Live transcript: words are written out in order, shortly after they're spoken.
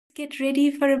Get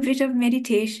ready for a bit of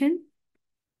meditation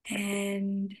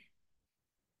and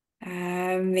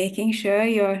making sure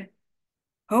you're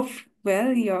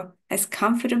as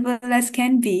comfortable as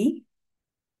can be.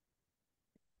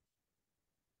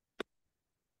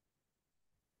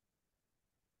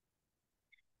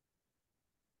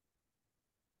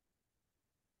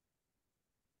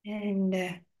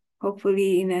 And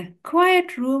hopefully in a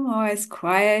quiet room or as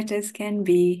quiet as can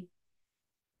be.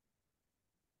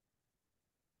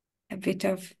 A bit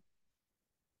of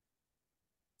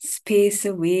space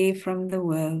away from the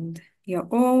world, your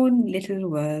own little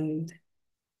world,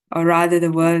 or rather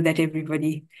the world that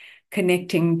everybody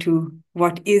connecting to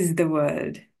what is the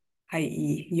world,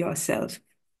 i.e. yourself.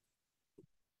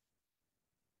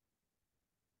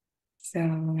 So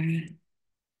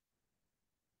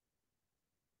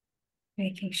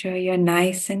making sure you're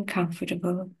nice and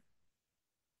comfortable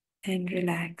and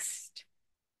relaxed.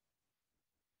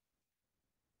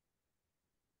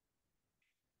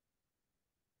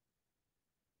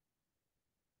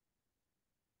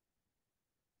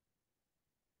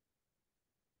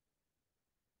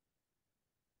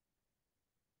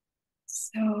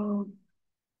 So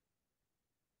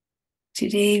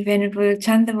today, Venerable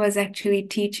Chanda was actually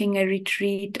teaching a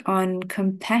retreat on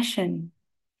compassion.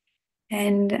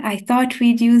 And I thought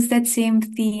we'd use that same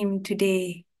theme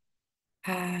today.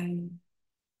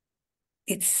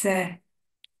 It's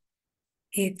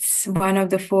one of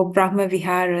the four Brahma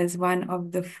Viharas, one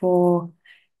of the four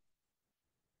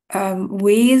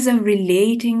ways of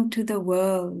relating to the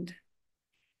world.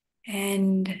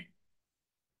 And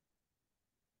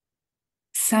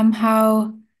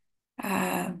somehow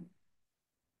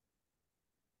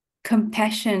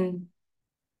compassion,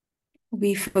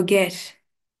 we forget.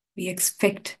 We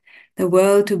expect the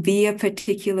world to be a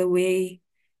particular way.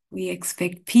 We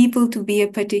expect people to be a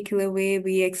particular way.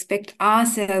 We expect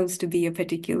ourselves to be a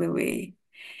particular way.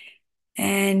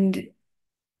 And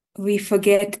we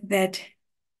forget that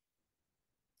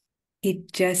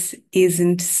it just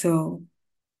isn't so.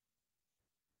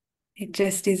 It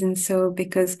just isn't so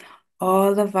because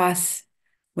all of us,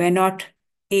 we're not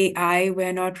AI,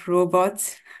 we're not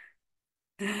robots.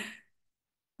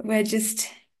 We just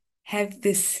have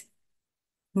this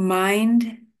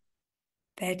mind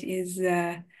that is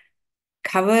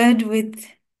covered with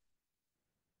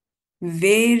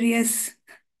various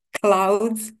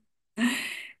clouds,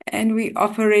 and we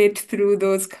operate through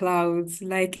those clouds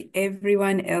like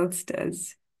everyone else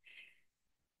does.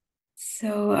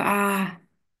 So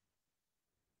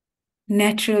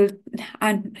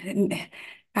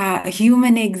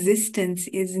human existence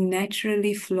is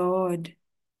naturally flawed.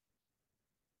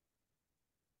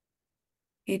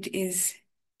 It is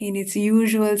in its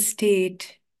usual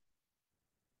state.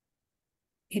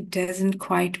 It doesn't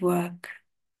quite work.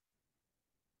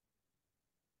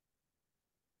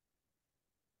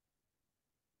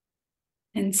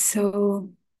 And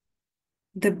so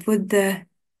the Buddha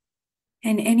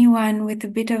and anyone with a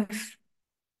bit of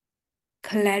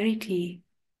clarity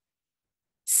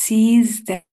sees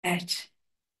that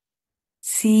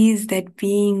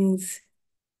beings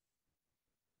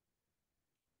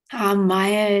are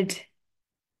mired,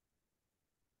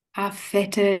 are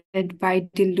fettered by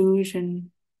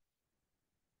delusion,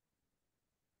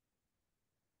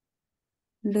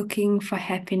 looking for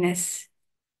happiness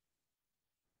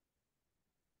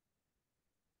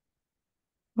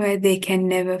where they can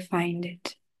never find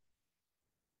it.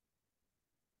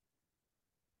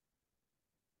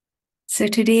 So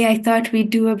today I thought we'd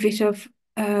do a bit of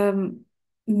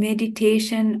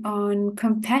meditation on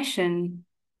compassion,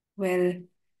 well,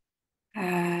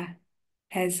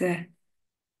 as a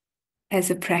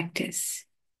practice,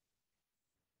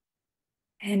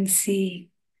 and see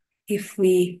if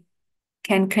we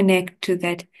can connect to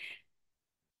that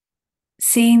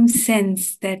same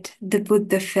sense that the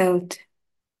Buddha felt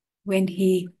when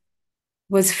he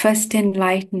was first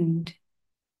enlightened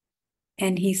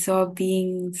and he saw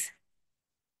beings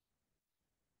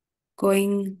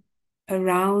going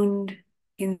around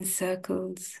in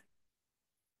circles,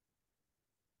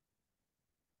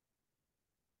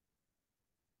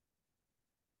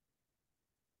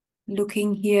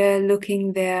 looking here,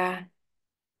 looking there,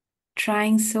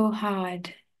 trying so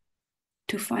hard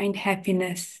to find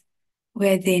happiness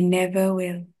where they never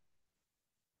will.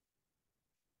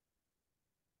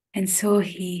 And so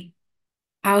he,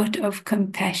 out of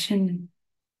compassion,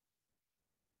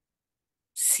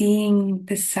 seeing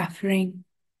the suffering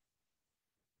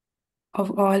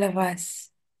of all of us,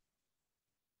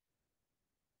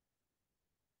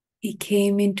 he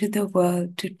came into the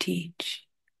world to teach.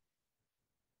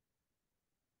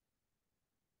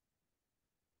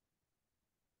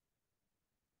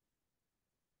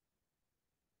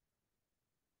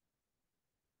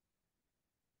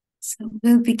 So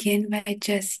we'll begin by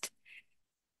just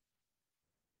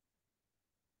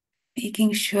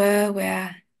making sure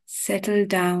we're settled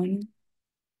down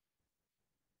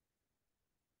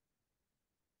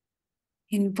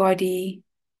in body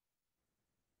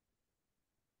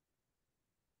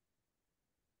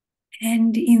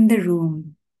and in the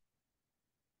room,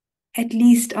 at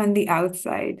least on the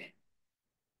outside.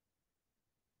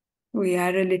 We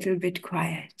are a little bit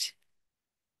quiet.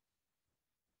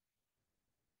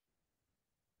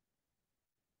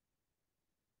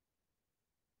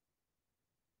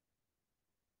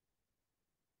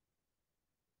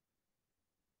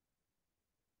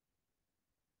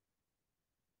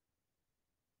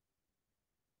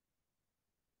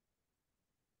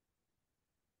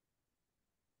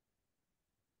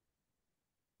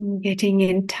 Getting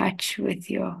in touch with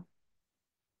your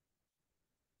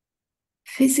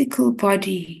physical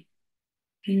body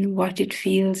and what it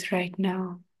feels right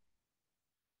now.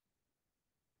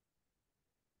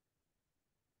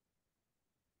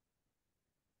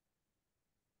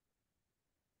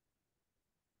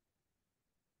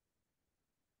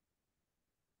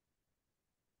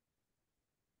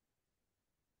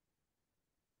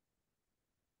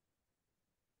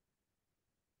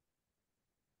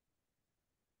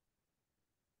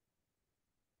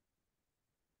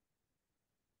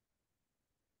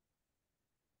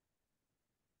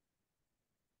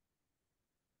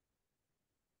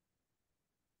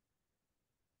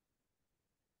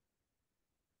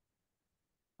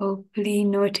 Hopefully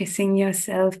noticing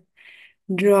yourself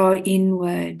draw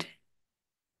inward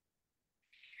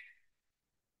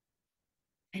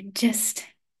and just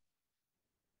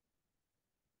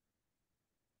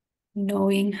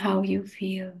knowing how you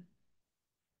feel.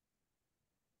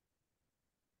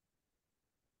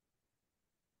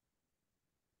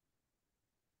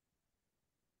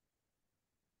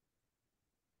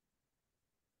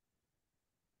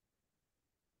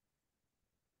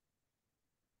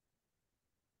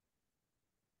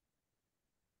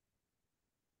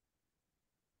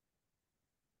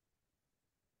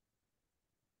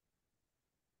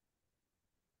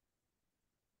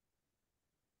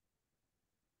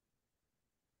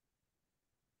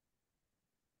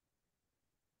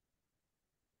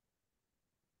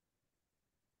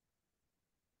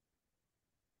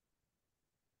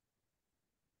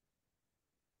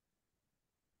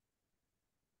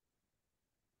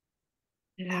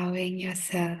 Allowing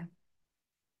yourself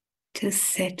to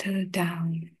settle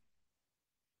down.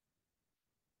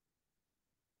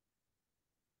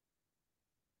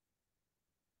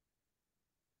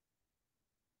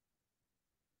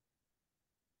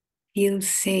 Feel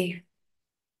safe.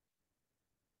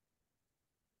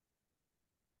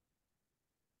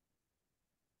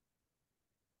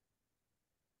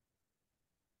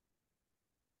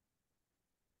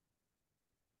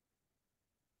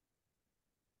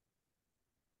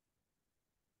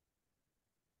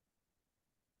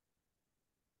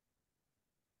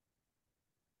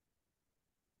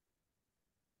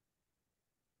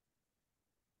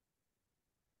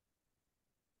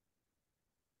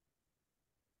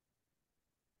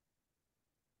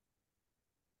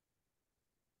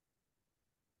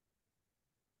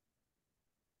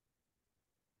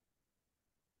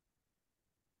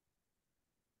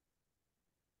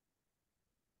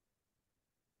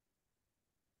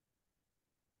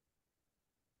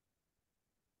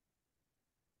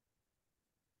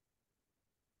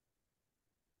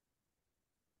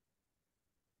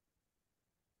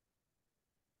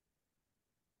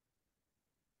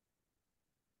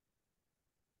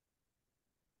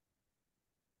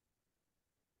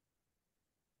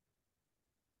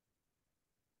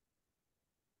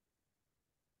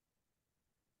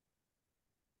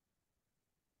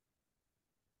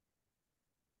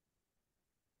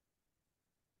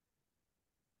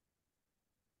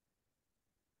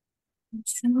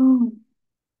 So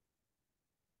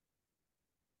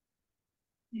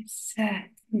it's a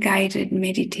guided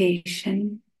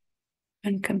meditation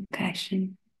on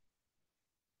compassion.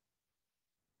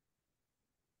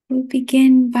 We'll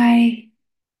begin by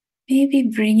maybe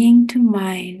bringing to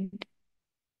mind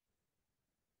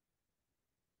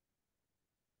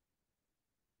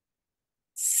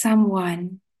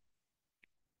someone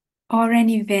or an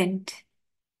event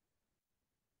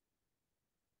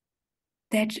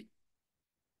that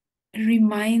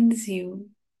reminds you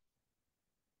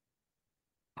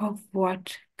of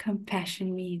what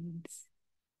compassion means.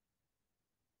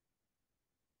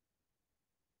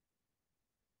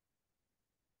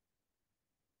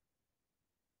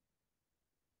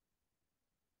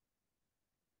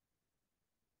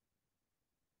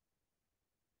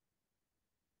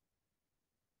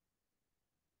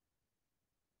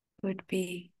 could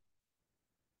be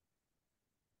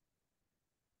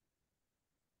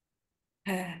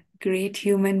a great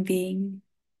human being.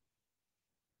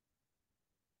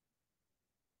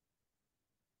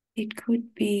 It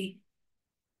could be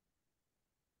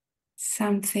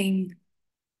something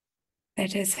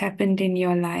that has happened in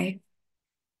your life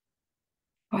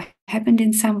or happened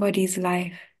in somebody's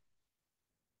life,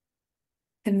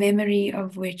 the memory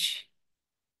of which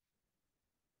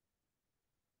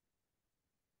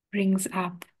brings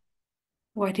up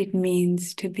what it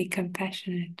means to be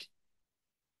compassionate,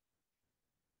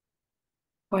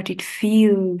 what it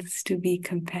feels to be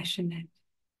compassionate.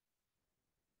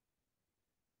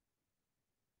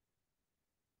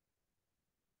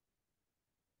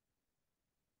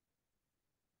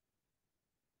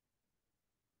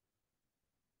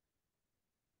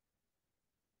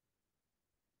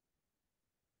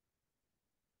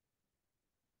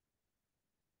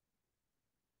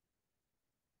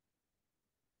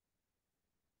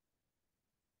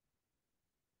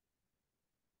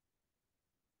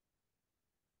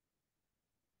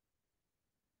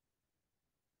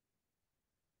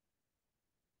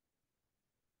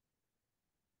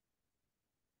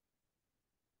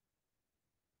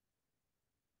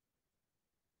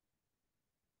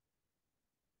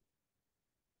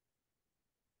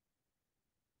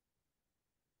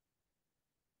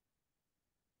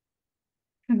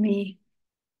 For me,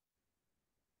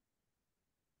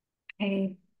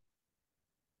 I,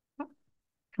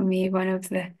 one of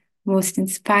the most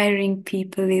inspiring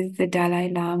people is the Dalai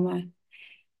Lama,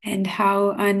 and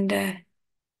how under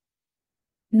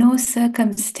no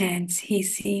circumstance he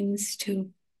seems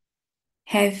to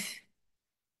have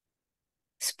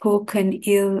spoken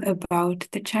ill about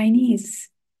the Chinese.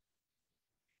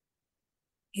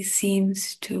 He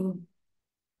seems to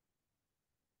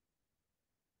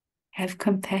have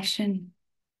compassion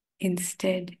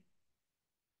instead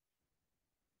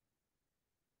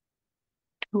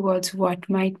towards what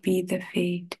might be the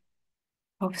fate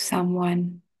of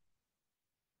someone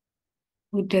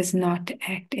who does not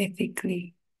act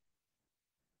ethically.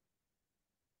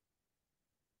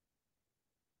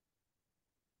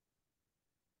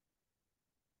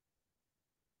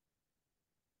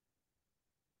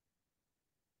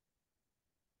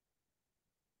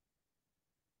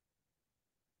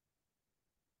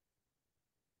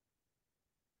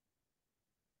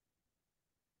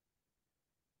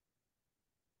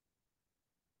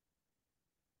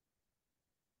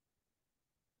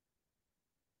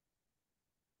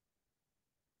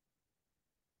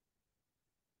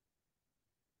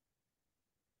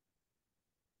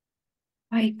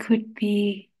 It could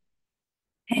be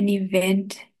an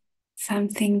event,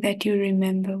 something that you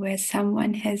remember where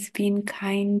someone has been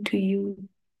kind to you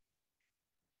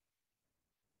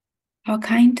or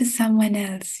kind to someone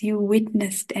else. You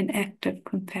witnessed an act of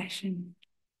compassion.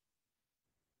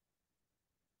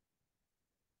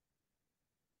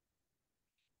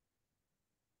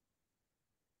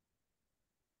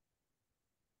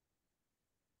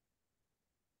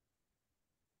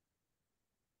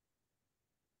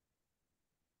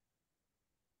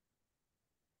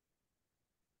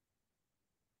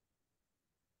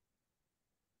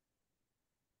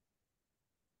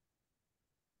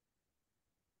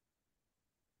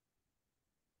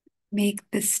 Make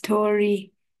the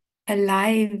story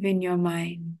alive in your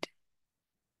mind.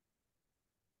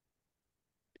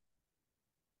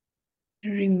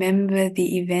 Remember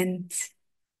the events.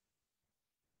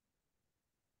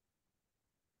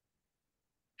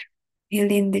 Fill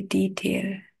in the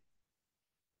detail.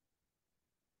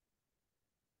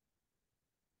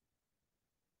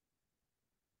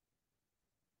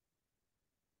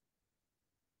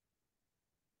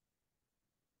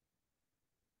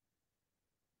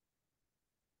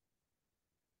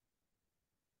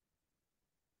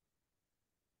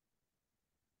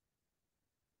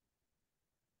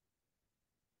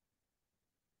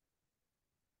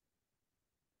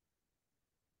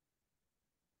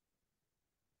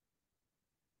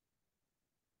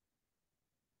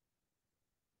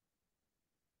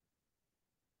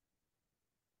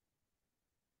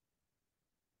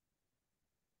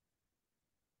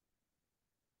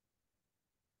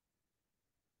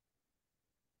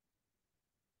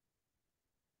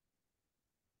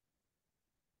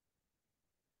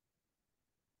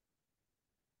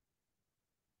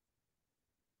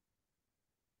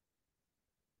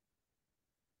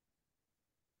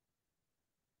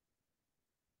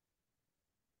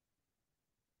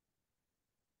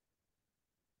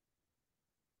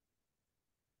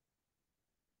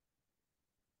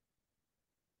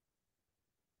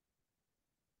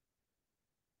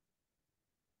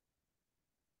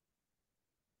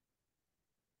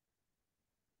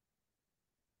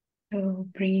 So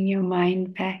bringing your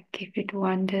mind back if it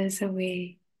wanders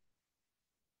away.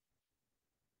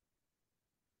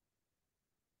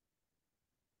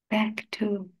 Back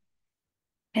to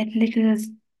that little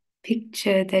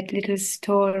picture, that little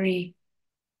story.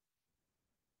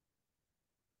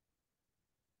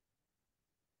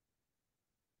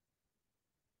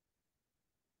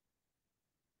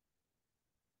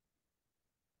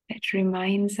 That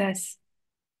reminds us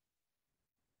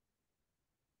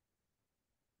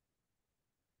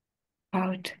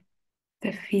about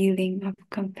the feeling of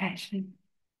compassion.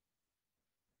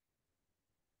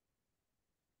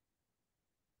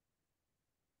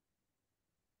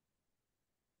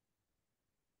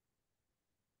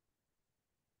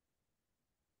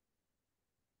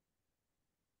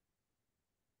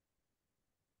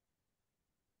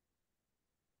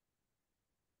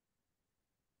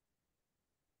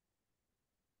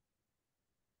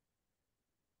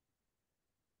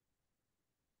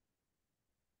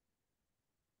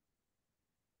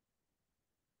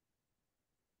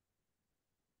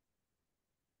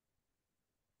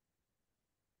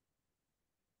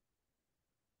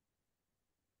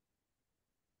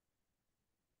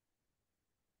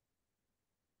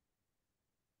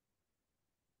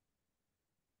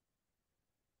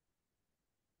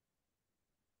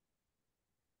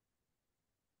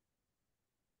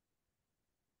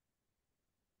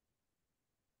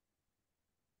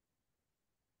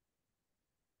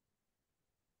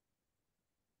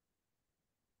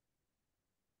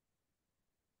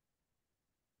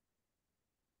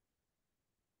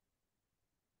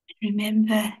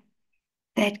 Remember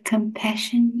that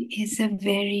compassion is a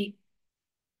very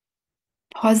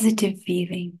positive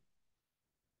feeling.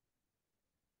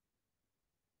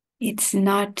 It's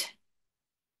not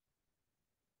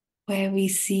where we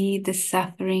see the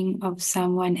suffering of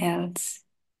someone else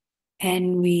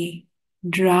and we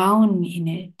drown in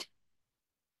it,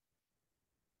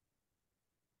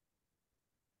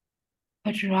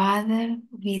 but rather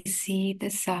we see the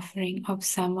suffering of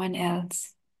someone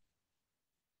else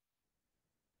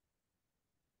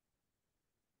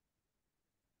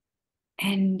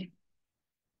and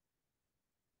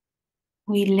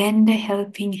we lend a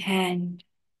helping hand.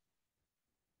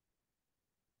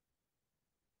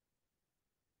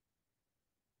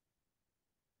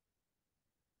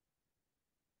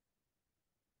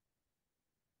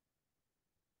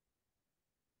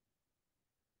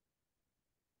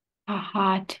 Our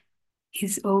heart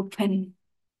is open,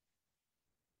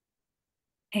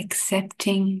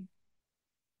 accepting,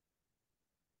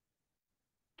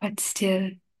 but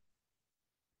still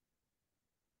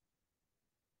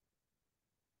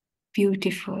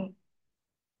beautiful.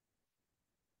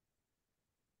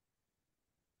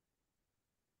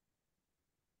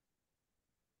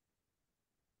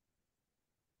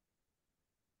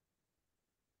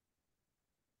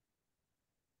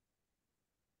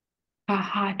 Our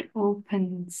heart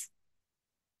opens,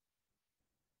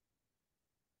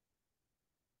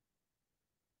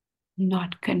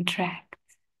 not contracts.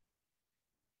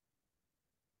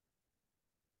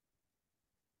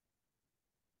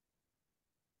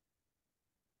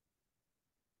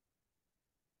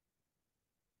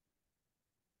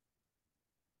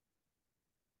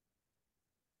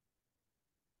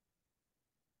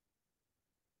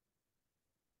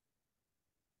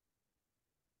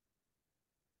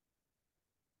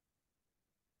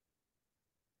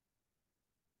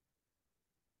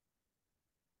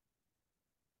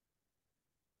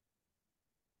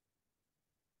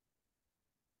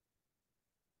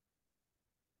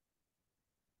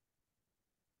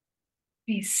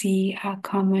 We see our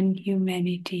common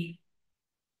humanity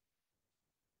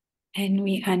and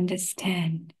we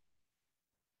understand.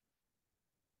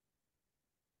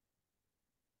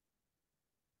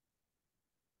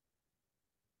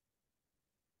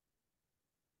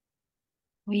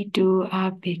 We do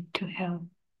our bit to help.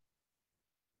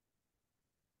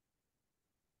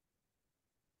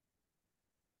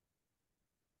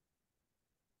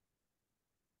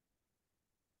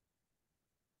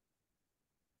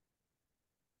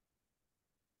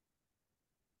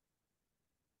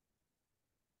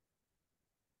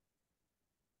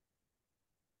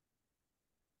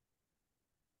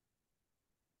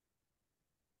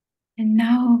 And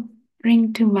now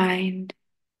bring to mind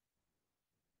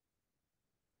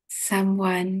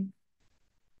someone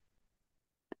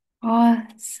or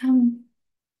some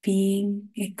being.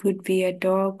 It could be a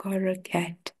dog or a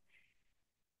cat.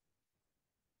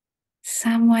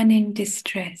 Someone in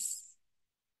distress.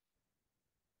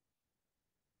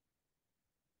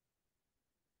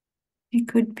 It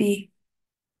could be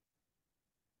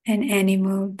an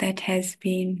animal that has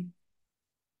been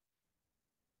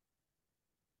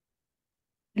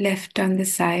left on the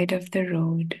side of the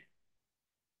road,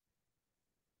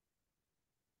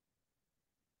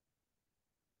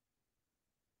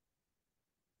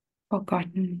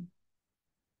 forgotten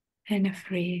and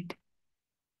afraid.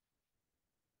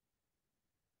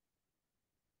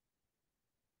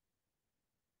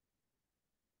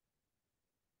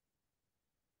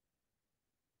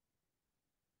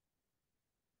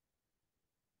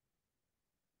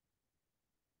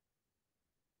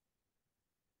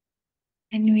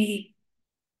 And we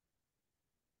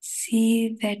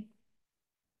see that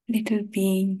little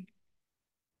being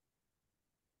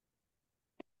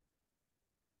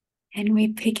and we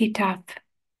pick it up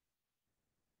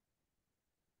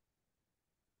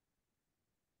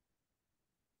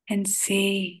and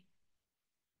say,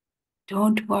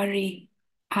 "Don't worry,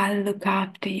 I'll look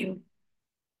after you."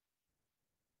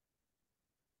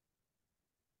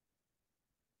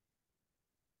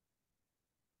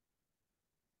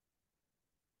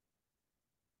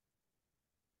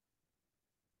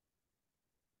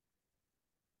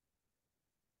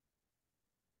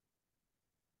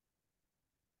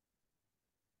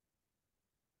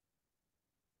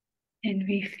 And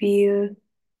we feel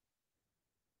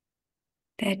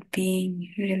that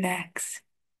being relax.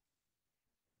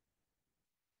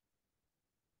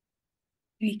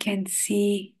 We can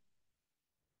see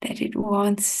that it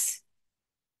wants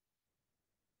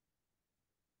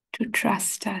to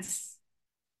trust us.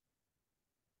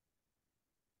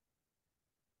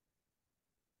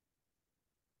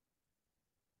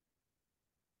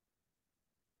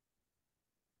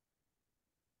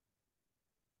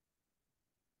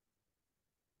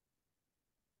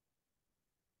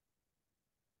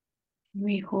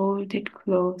 We hold it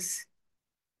close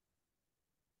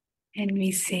and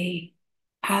we say,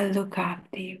 "I'll look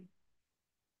after you."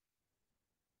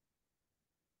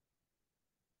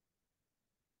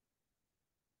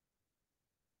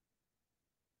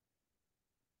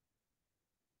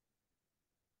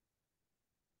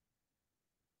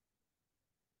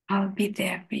 I'll be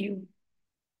there for you.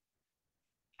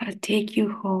 I'll take you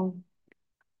home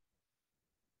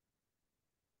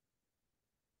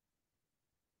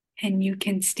and you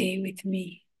can stay with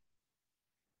me.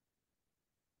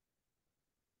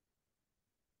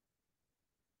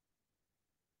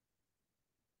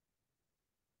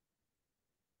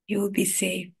 You'll be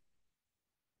safe.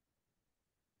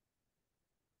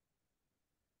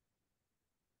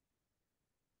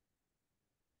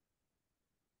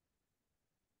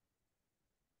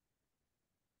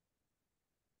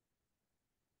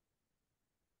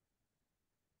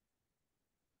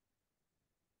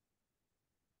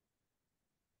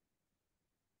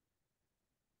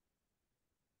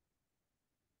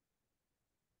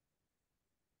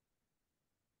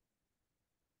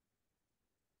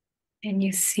 And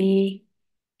you see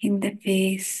in the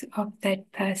face of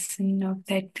that person, of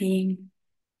that being,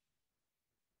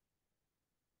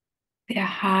 their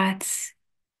hearts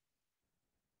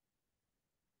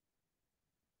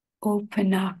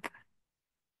open up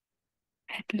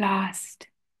at last.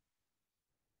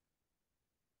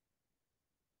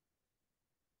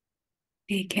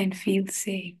 They can feel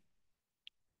safe.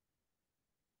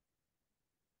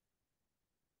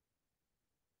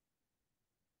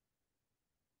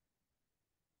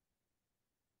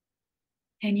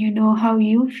 And you know how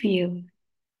you feel.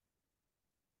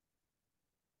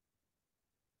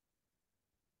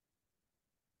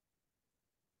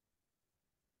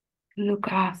 Look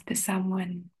after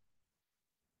someone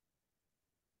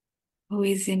who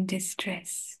is in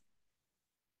distress.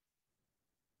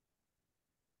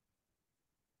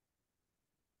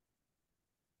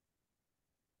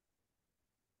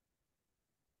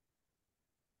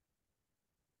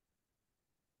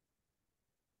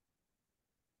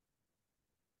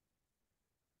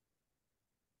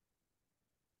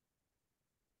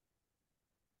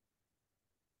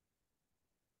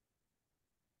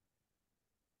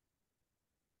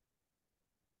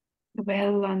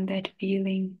 Dwell on that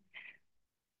feeling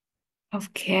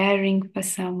of caring for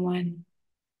someone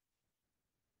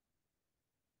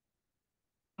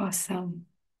or some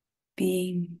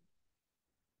being.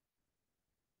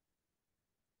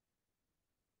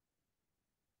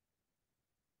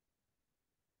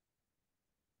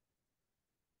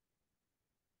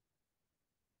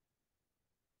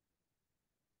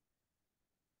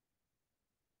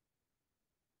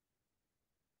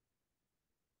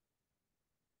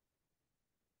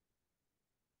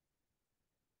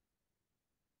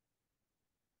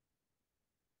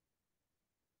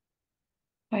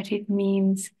 What it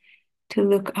means to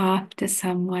look after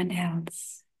someone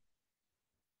else,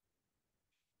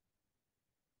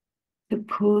 to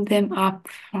pull them up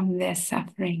from their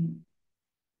suffering.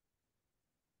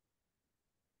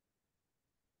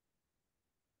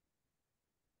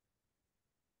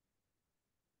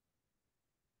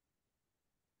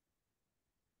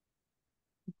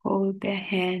 hold their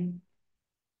hand,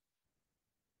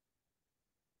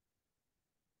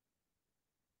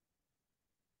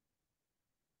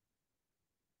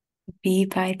 be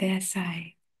by their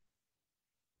side.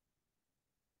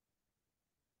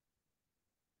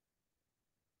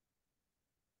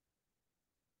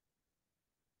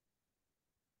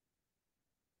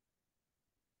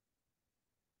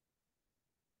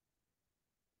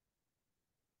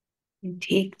 And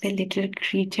take the little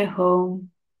creature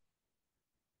home.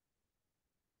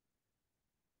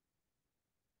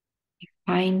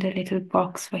 Find a little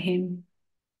box for him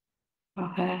or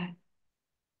her.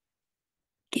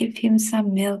 Give him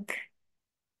some milk.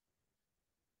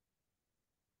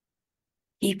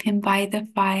 Keep him by the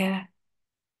fire.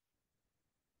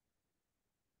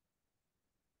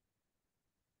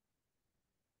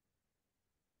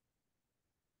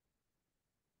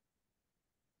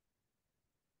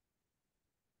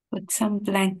 Put some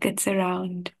blankets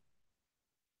around.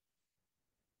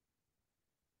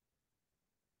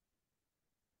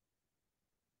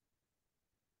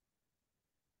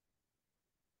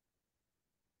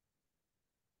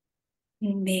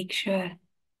 And make sure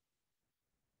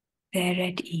they're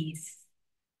at ease.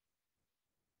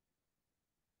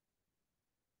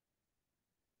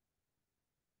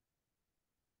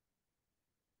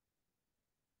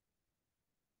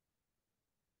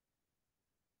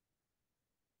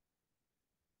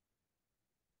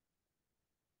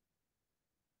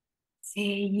 Say,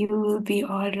 you will be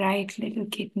all right, little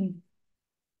kitten.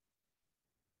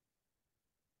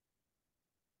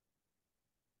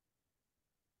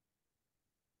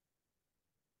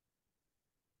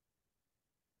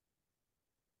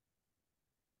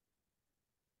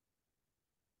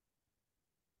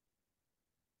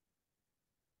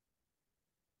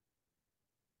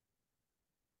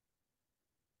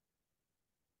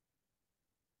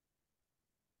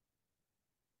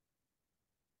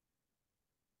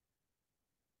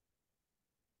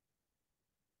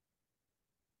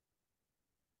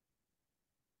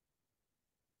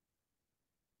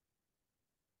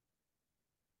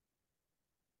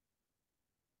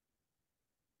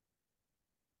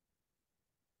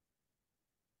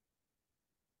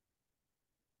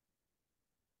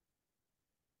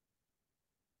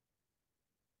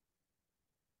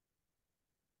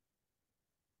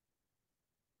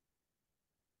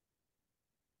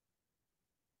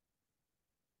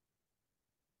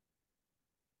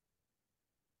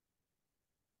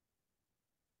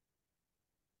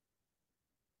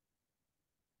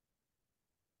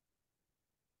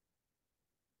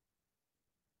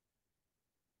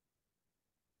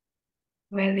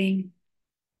 Dwelling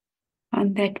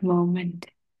on that moment.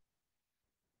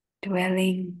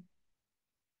 Dwelling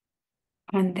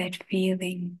on that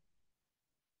feeling.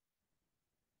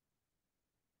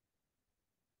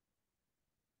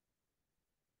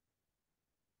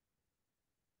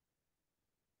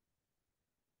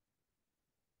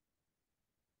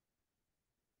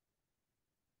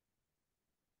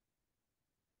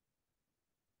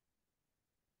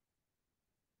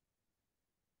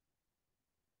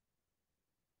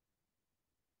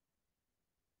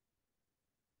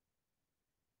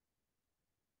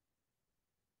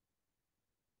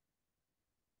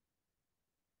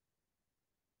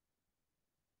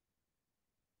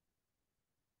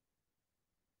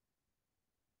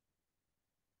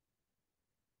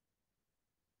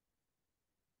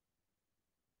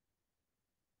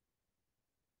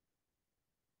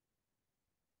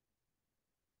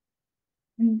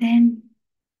 And then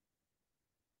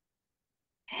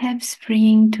have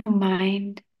springing to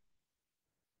mind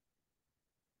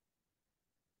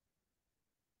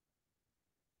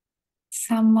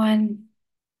someone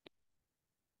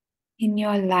in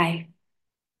your life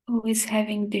who is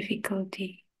having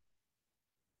difficulty,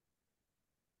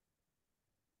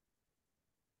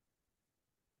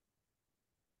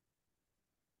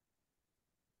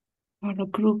 or a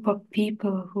group of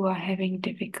people who are having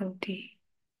difficulty.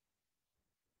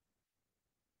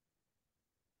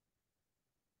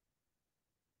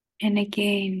 And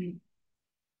again,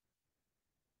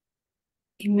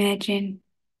 imagine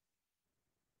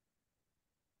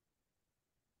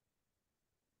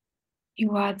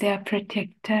you are their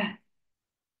protector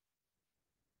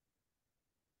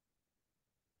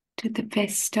to the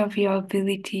best of your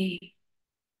ability.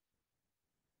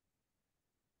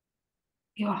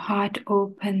 Your heart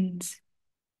opens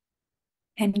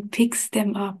and picks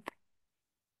them up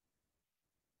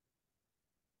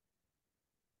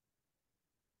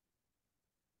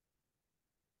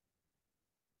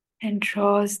and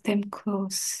draws them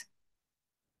close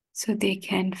so they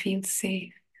can feel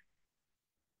safe.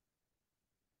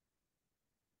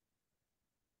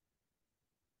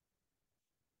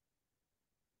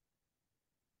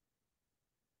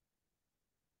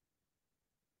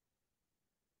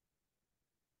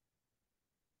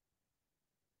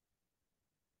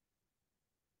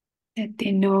 that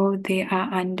they know they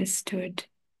are understood.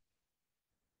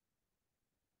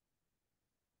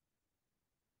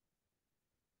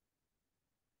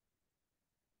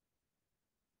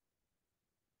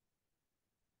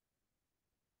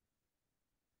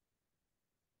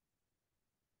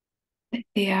 That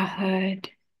they are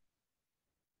heard.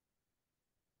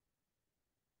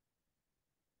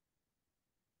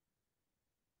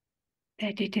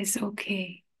 That it is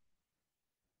okay.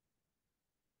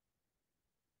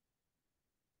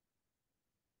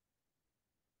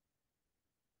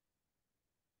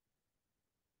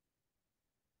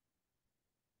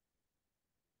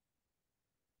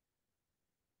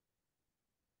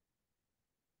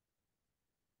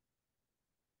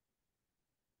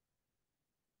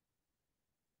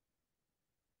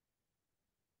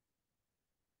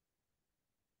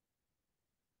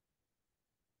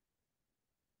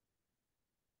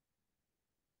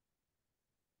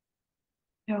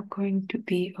 You're going to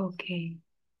be okay.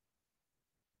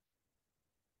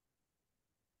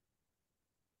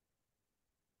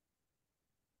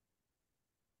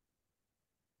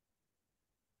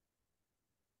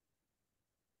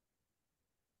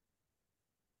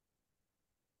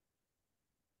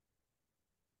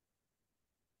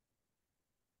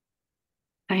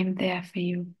 I'm there for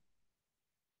you.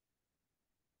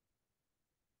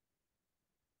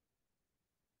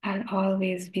 I'll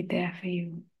always be there for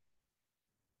you.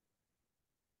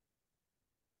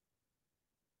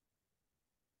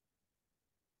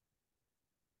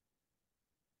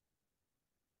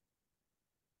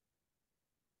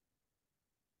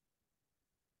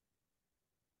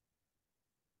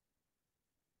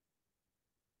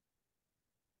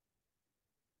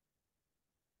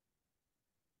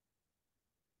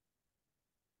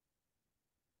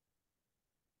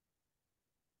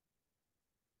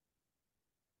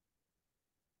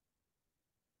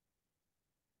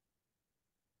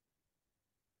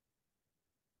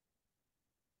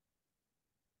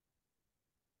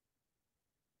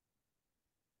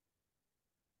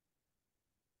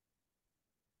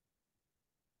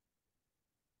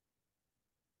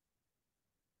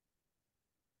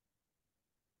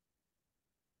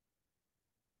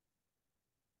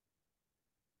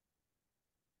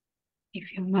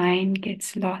 If your mind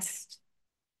gets lost,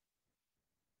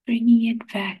 bringing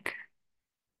it back.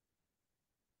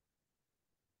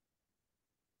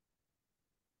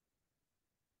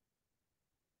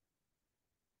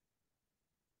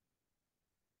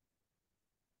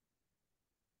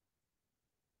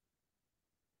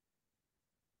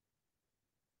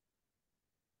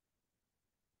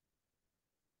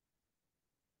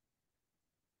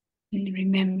 And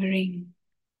remembering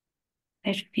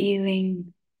that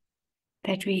feeling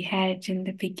that we had in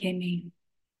the beginning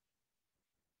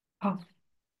of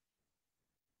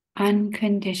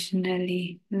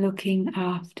unconditionally looking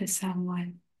after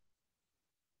someone.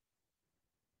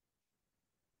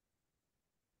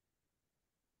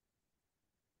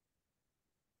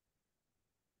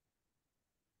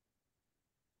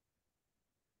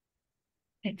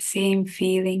 That same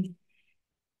feeling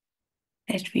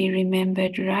that we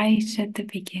remembered right at the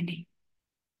beginning.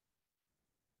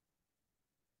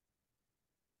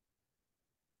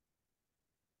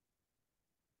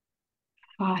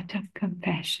 Heart of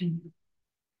compassion.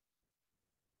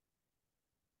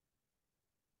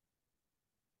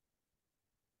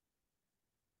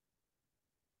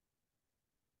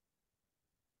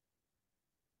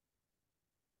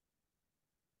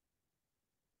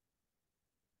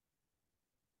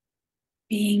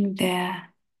 Being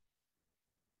there,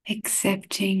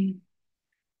 accepting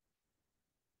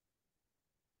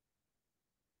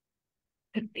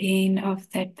the pain of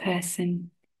that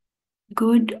person,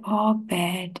 good or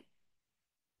bad,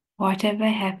 whatever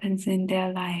happens in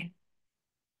their life,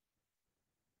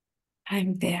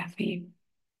 I'm there for you.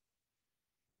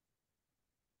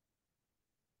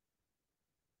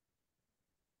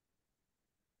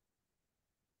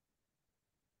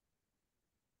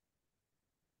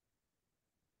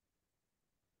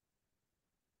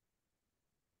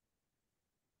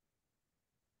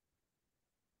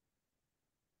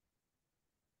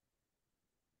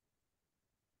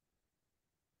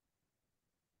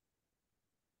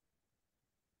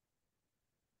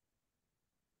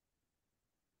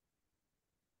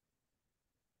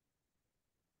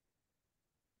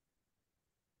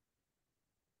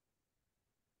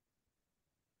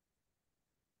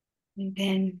 And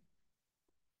then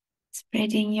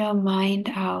spreading your mind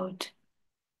out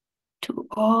to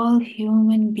all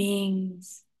human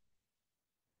beings,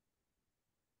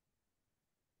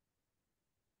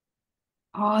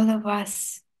 all of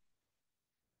us,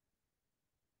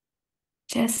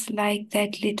 just like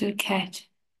that little cat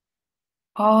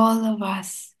All of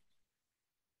us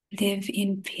live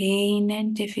in pain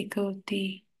and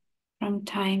difficulty from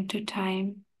time to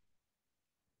time,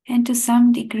 and to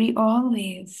some degree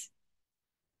always,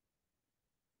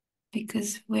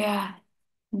 because we are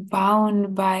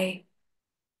bound by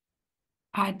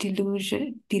our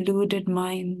deluded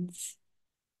minds.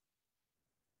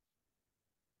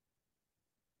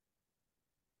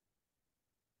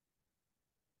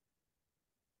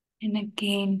 And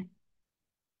again,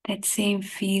 that same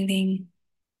feeling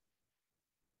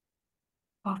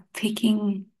of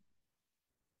picking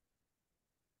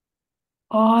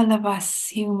all of us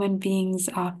human beings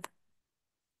up,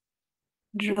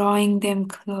 drawing them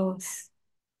close,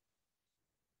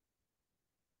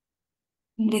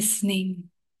 listening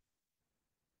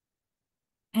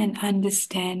and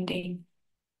understanding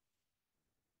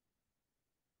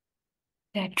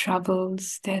their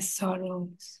troubles, their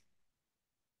sorrows.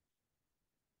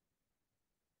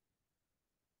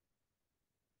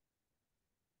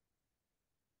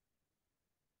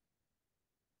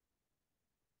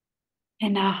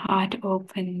 And our heart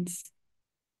opens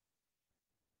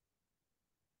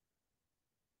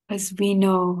because we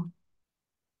know,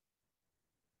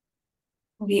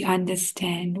 we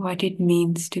understand what it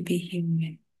means to be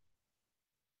human.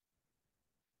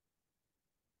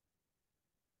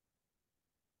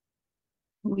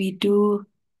 We do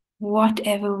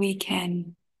whatever we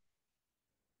can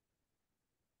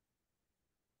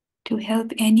to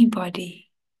help anybody.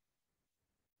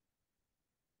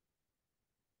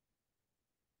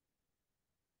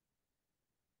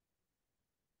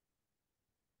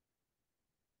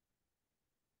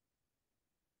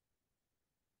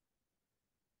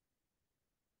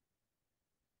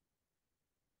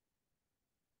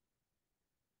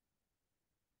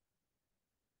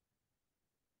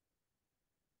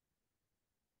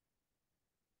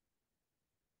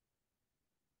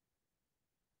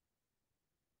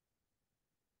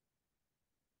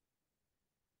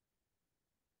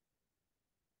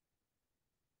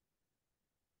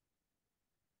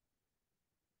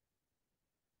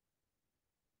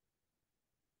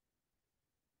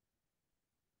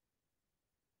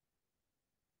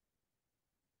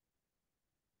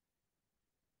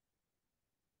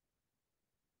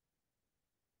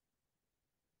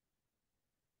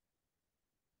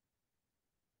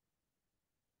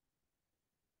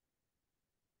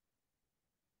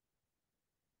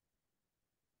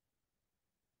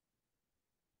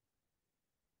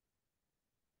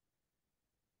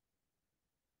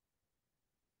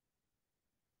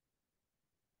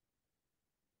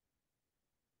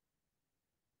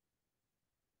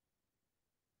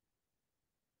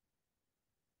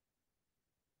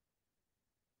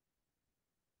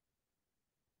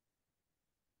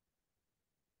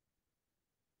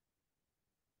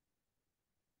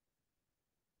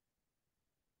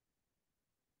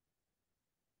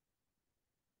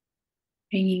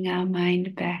 Bringing our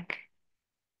mind back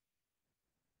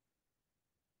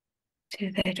to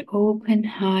that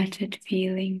open-hearted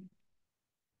feeling,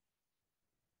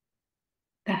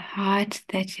 the heart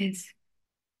that is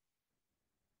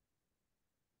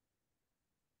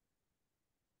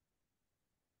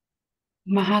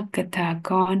Mahagata,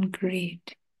 gone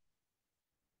great.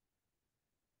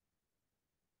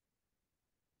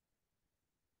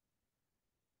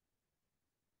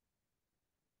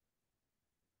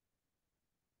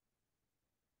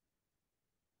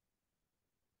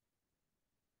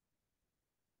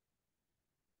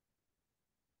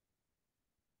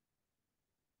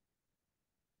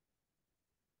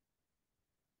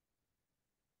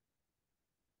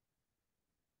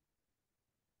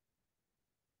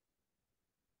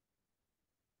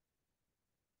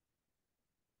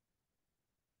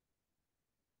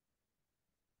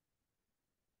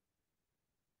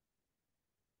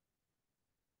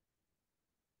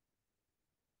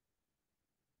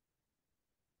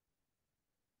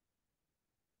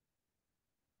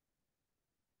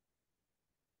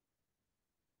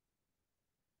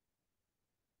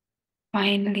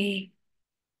 Finally,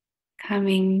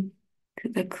 coming to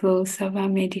the close of our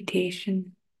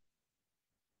meditation,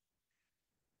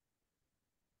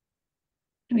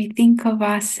 we think of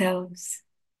ourselves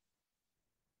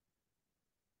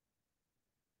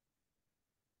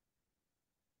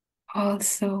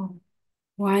also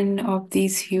one of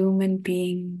these human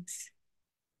beings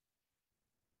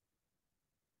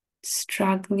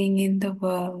struggling in the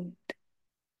world.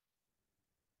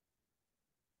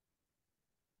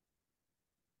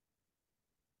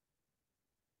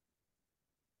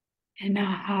 And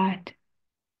our heart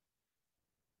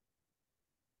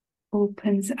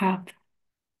opens up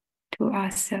to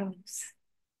ourselves.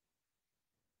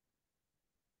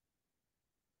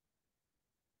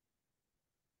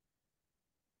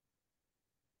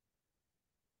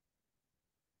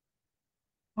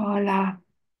 all our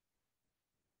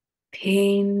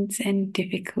pains and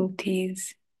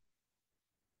difficulties,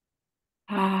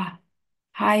 our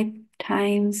high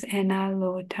times and our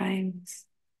low times,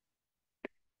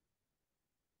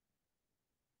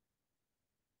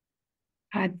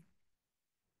 our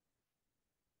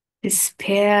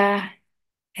despair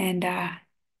and our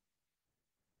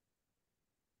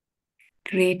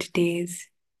great days.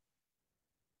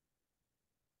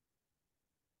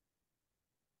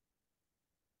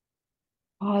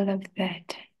 All of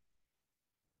that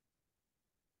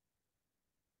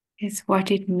is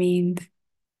what it means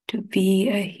to be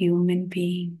a human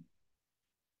being.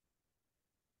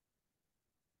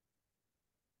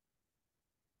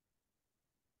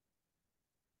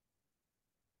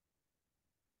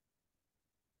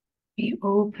 We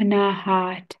open our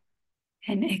heart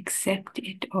and accept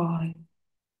it all.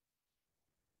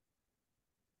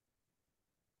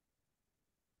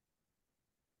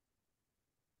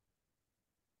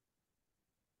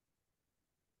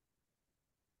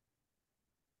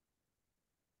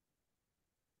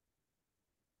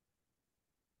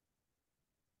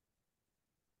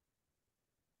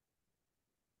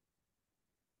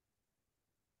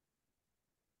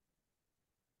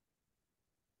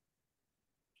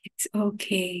 It's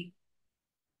okay.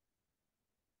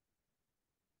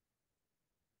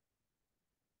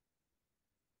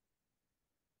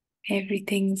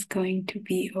 Everything's going to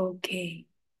be okay.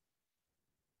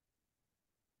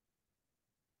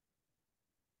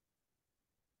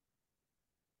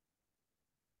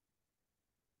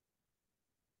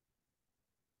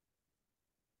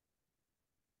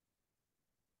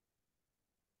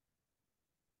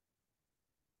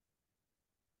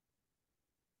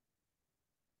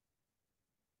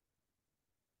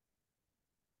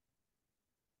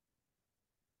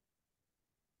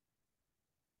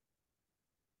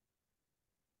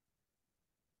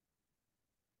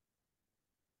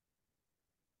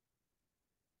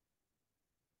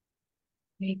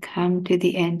 We come to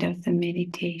the end of the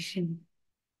meditation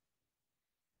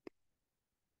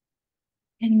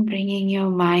and bringing your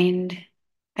mind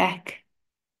back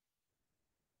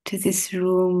to this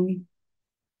room,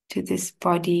 to this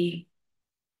body,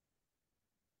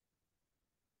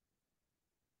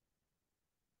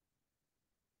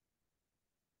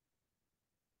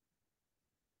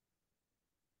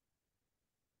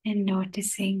 and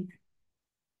noticing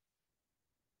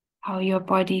how your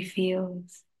body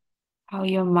feels, how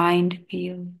your mind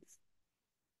feels.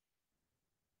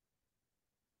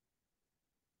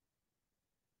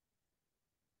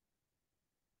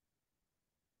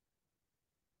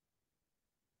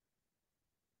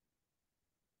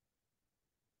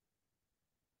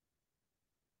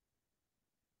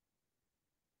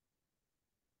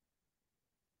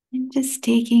 And just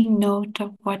taking note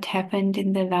of what happened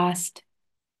in the last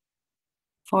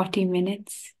 40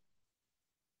 minutes,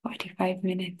 45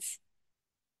 minutes.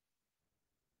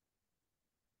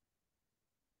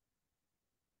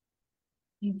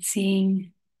 And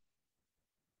seeing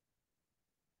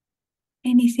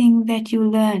anything that you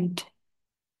learned,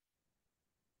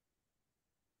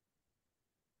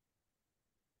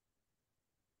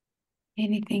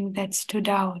 anything that stood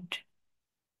out,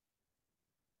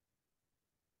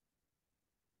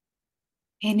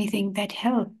 anything that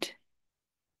helped.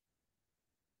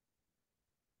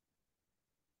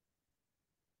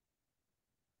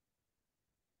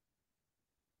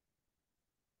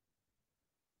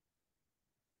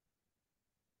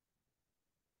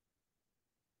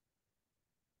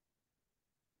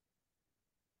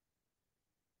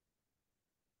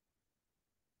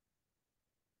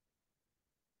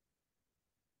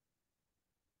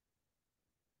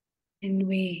 And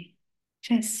we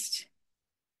just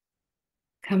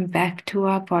come back to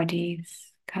our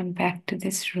bodies, come back to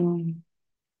this room.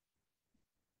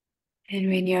 And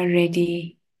when you're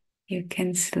ready, you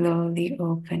can slowly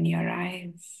open your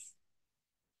eyes.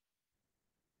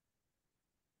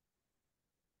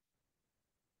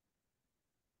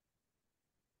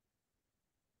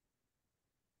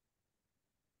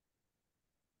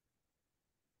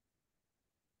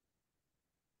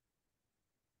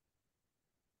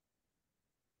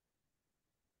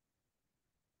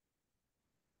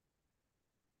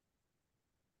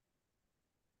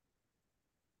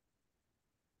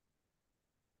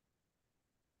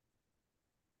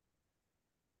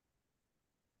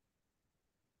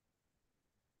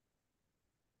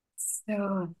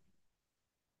 So,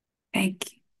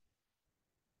 thank you.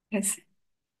 Yes.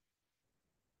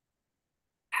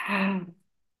 Um,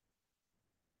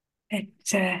 at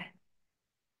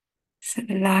so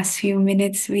the last few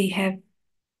minutes, we have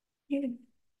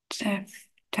uh,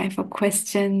 time for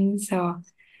questions or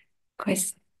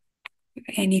questions.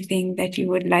 anything that you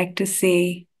would like to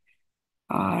say,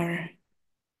 or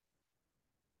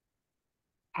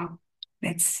oh,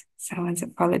 that's someone's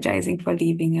apologizing for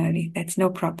leaving early. That's no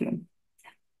problem.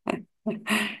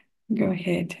 Go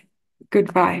ahead.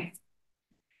 Goodbye.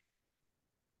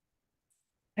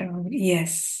 Oh,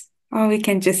 yes. Or we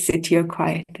can just sit here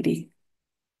quietly.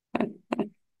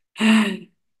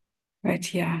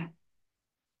 But yeah,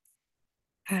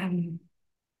 um,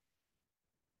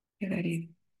 very,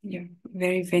 yeah,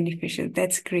 very beneficial.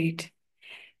 That's great.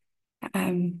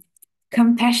 Um,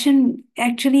 Compassion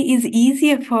actually is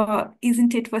easier for,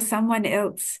 isn't it, for someone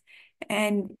else?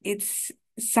 And it's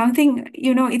something,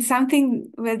 it's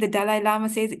something where the Dalai Lama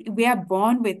says we are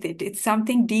born with it. It's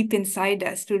something deep inside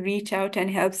us to reach out and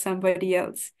help somebody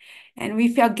else. And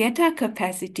we forget our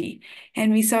capacity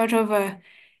and we sort of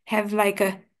have like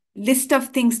a list of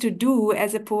things to do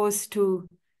as opposed to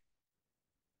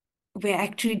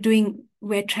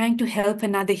we're trying to help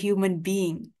another human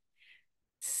being.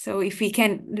 So if we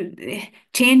can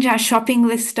change our shopping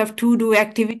list of to-do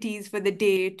activities for the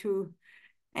day to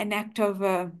an act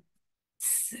of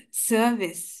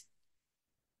service,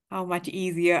 how much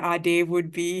easier our day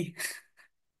would be,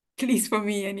 at least for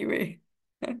me anyway.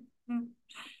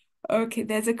 Okay,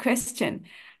 there's a question.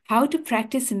 How to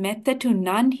practice metta to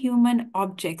non-human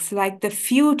objects like the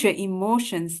future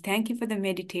emotions? Thank you for the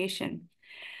meditation.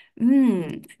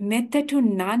 Metta to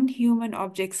non-human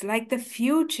objects like the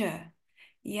future.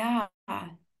 Yeah,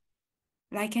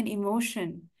 like an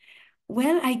emotion.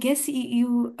 Well, I guess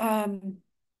you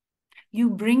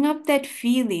bring up that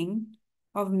feeling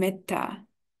of metta,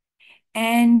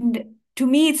 and to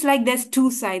me, it's like there's two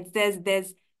sides. There's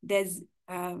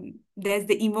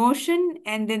the emotion,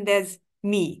 and then there's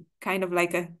me, kind of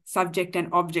like a subject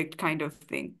and object kind of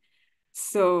thing.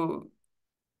 So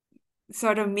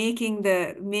sort of making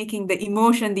the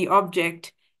emotion the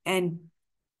object and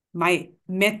my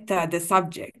metta the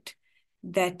subject.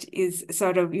 That is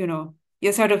sort of, you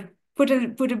sort of put a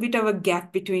bit of a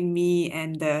gap between me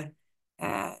and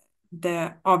uh,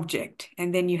 the object,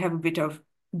 and then you have a bit of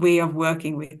way of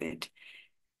working with it.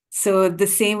 So the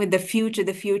same with the future.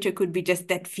 The future could be just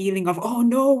that feeling of, oh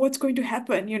no, what's going to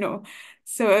happen?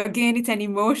 So again, it's an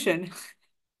emotion.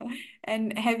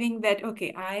 And having that,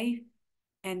 okay,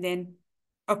 and then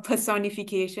a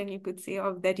personification, you could say,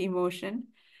 of that emotion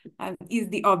is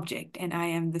the object, and I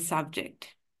am the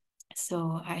subject.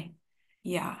 So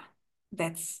yeah,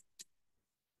 that's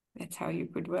how you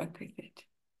could work with it.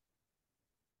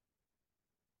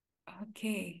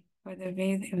 Okay, for the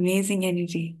amazing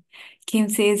energy. Kim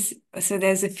says, so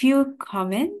there's a few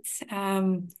comments,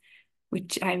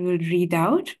 which I will read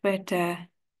out, but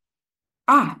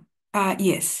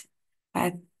yes.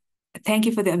 Uh, Thank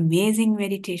you for the amazing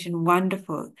meditation.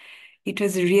 Wonderful. It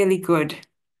was really good.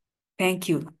 Thank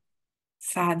you.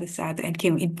 Sadhu, sadhu. And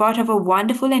Kim, in part of a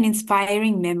wonderful and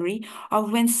inspiring memory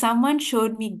of when someone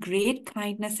showed me great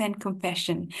kindness and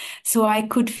compassion, so I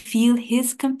could feel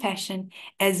his compassion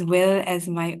as well as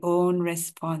my own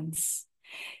response.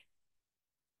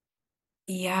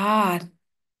 Yeah,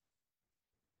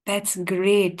 that's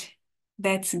great.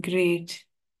 That's great.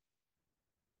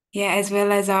 Yeah, as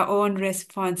well as our own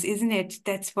response, isn't it?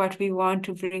 That's what we want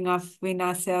to bring up in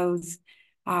ourselves,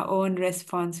 our own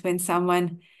response when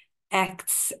someone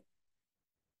acts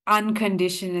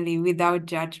unconditionally without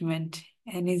judgment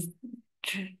and it's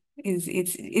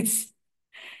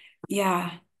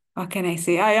yeah, what can I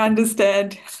say? I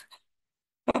understand.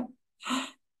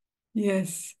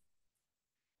 Yes.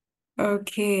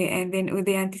 Okay. And then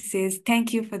Udayanti says,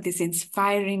 thank you for this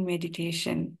inspiring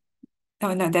meditation.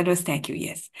 Oh no, that was thank you.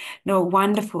 Yes. No,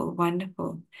 wonderful,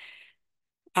 wonderful.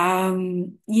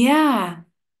 Yeah.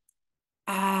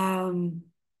 Um,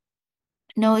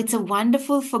 no, it's a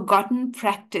wonderful forgotten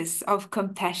practice of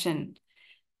compassion.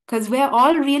 Because we're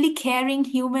all really caring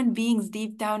human beings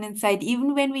deep down inside.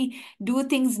 Even when we do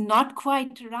things not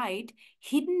quite right,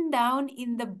 hidden down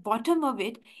in the bottom of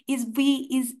it is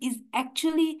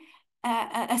actually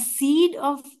a seed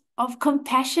of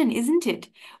compassion, isn't it?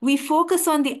 We focus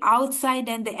on the outside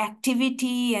and the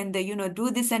activity and the,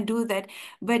 do this and do that,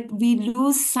 but we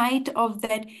lose sight of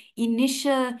that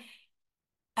initial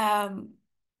um,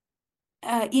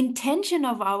 intention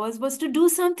of ours was to do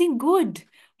something good,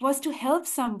 was to help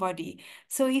somebody.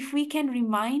 So if we can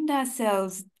remind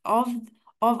ourselves of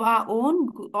our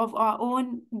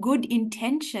own good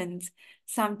intentions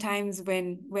sometimes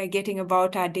when we're getting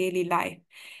about our daily life,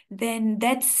 then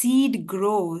that seed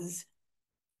grows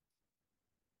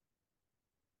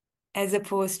as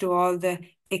opposed to all the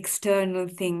external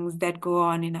things that go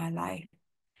on in our life.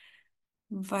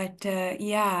 But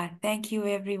yeah, thank you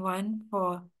everyone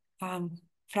for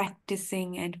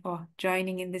practicing and for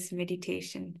joining in this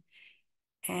meditation.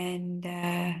 And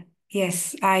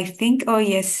yes, I think, oh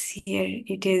yes, here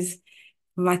it is.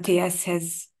 Matthias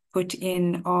has put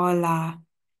in all our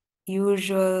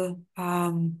usual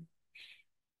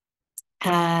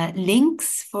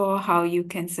links for how you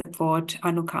can support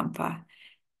Anukampa.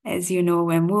 As you know,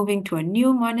 we're moving to a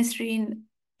new monastery in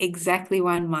exactly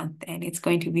 1 month, and it's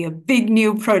going to be a big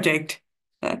new project.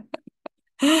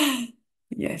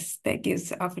 Yes, that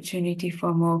gives opportunity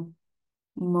for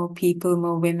more people,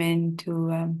 more women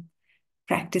to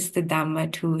practice the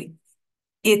Dhamma to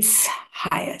its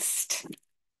highest.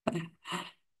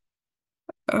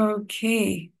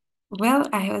 Okay. Well,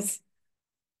 I was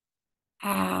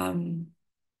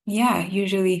yeah,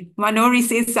 usually Manori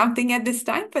says something at this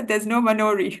time, but there's no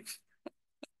Manori.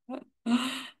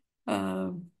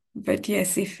 But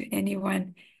yes, if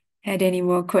anyone had any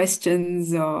more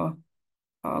questions or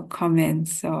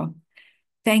comments, or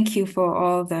thank you for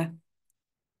all the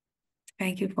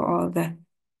for all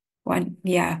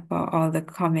the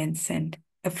comments and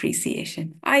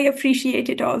appreciation. I appreciate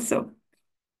it also.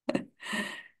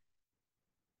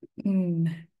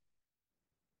 Mm.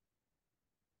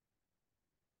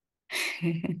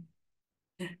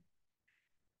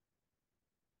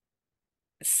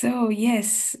 So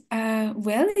yes,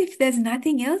 well, if there's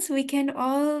nothing else, we can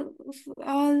all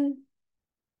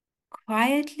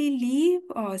quietly leave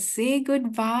or say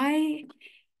goodbye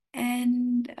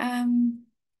and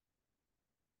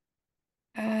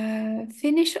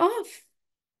finish off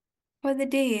for the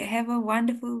day. Have a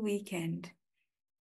wonderful weekend.